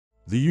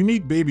The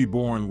unique baby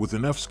born with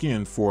enough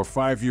skin for a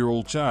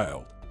 5-year-old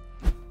child.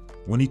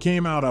 When he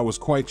came out, I was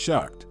quite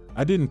shocked.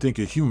 I didn't think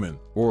a human,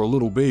 or a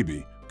little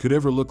baby, could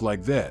ever look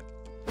like that.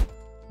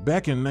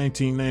 Back in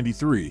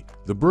 1993,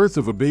 the birth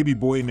of a baby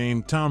boy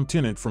named Tomm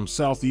Tennet from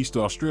Southeast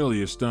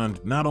Australia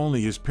stunned not only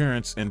his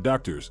parents and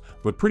doctors,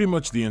 but pretty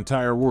much the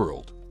entire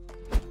world.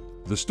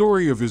 The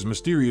story of his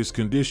mysterious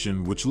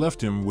condition, which left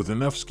him with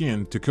enough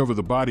skin to cover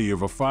the body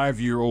of a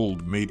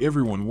 5-year-old, made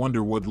everyone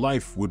wonder what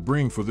life would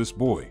bring for this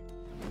boy.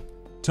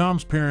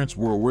 Tomm's parents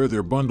were aware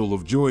their bundle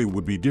of joy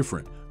would be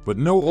different, but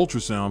no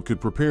ultrasound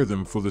could prepare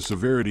them for the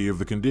severity of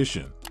the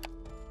condition.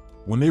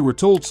 When they were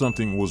told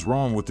something was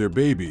wrong with their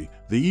baby,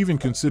 they even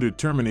considered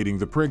terminating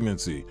the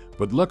pregnancy,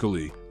 but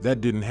luckily, that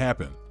didn't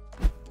happen.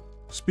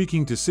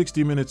 Speaking to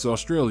 60 Minutes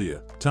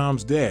Australia,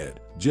 Tomm's dad,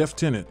 Geoff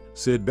Tennent,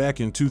 said back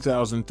in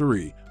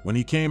 2003, "When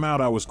he came out,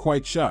 I was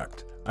quite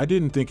shocked. I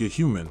didn't think a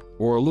human,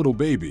 or a little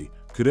baby,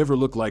 could ever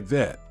look like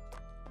that."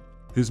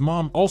 His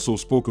mom also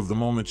spoke of the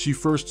moment she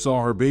first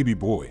saw her baby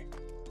boy.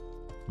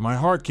 "My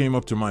heart came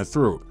up to my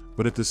throat,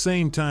 but at the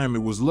same time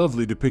it was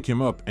lovely to pick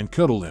him up and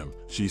cuddle him,"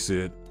 she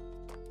said.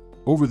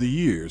 Over the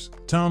years,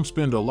 Tomm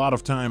spent a lot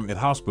of time at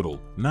hospital,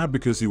 not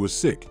because he was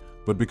sick,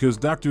 but because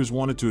doctors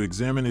wanted to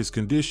examine his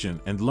condition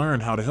and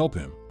learn how to help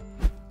him.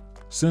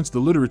 Since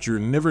the literature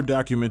never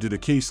documented a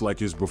case like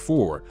his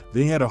before,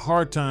 they had a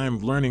hard time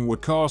learning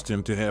what caused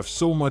him to have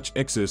so much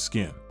excess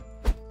skin.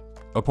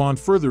 Upon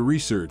further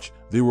research,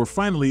 they were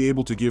finally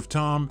able to give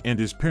Tomm and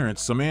his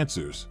parents some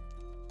answers.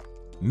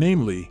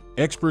 Namely,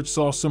 experts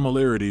saw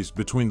similarities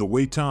between the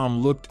way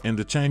Tomm looked and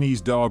the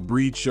Chinese dog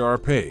breed Shar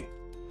Pei.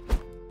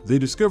 They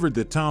discovered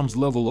that Tomm's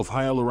level of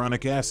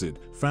hyaluronic acid,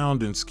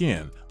 found in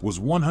skin, was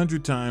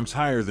 100 times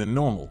higher than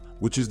normal,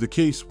 which is the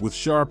case with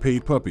Shar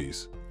Pei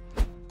puppies.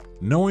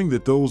 Knowing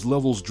that those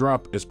levels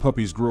drop as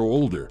puppies grow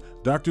older,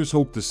 doctors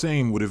hoped the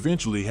same would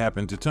eventually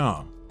happen to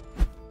Tomm.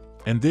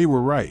 And they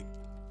were right.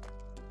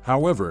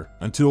 However,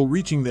 until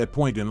reaching that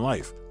point in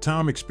life,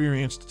 Tomm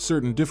experienced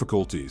certain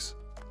difficulties.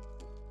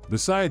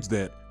 Besides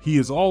that, he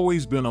has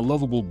always been a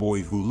lovable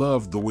boy who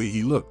loved the way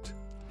he looked.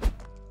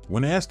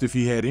 When asked if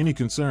he had any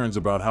concerns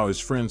about how his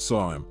friends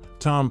saw him,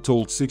 Tomm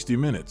told 60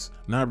 Minutes,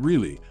 "Not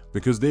really,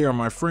 because they are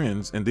my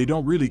friends and they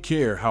don't really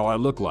care how I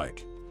look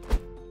like.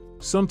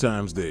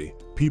 Sometimes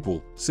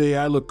people say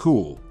I look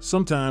cool,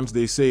 sometimes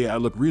they say I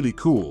look really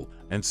cool,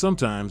 and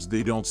sometimes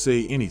they don't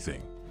say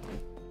anything."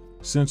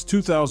 Since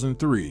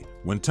 2003,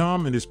 when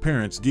Tomm and his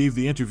parents gave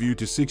the interview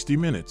to 60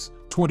 Minutes,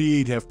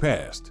 28 have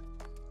passed.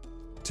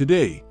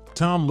 Today,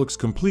 Tomm looks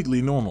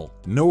completely normal,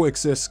 no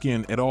excess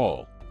skin at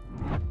all.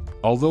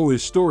 Although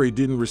his story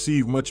didn't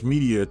receive much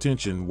media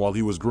attention while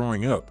he was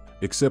growing up,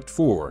 except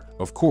for,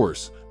 of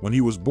course, when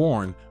he was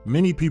born,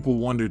 many people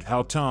wondered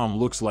how Tomm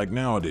looks like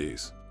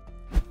nowadays.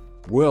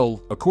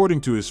 Well,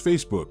 according to his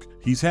Facebook,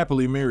 he's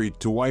happily married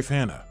to wife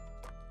Hannah.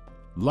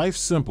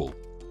 Life's simple.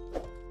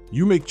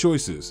 You make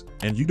choices,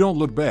 and you don't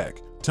look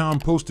back, Tomm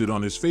posted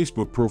on his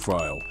Facebook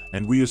profile,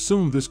 and we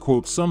assume this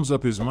quote sums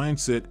up his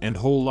mindset and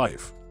whole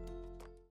life.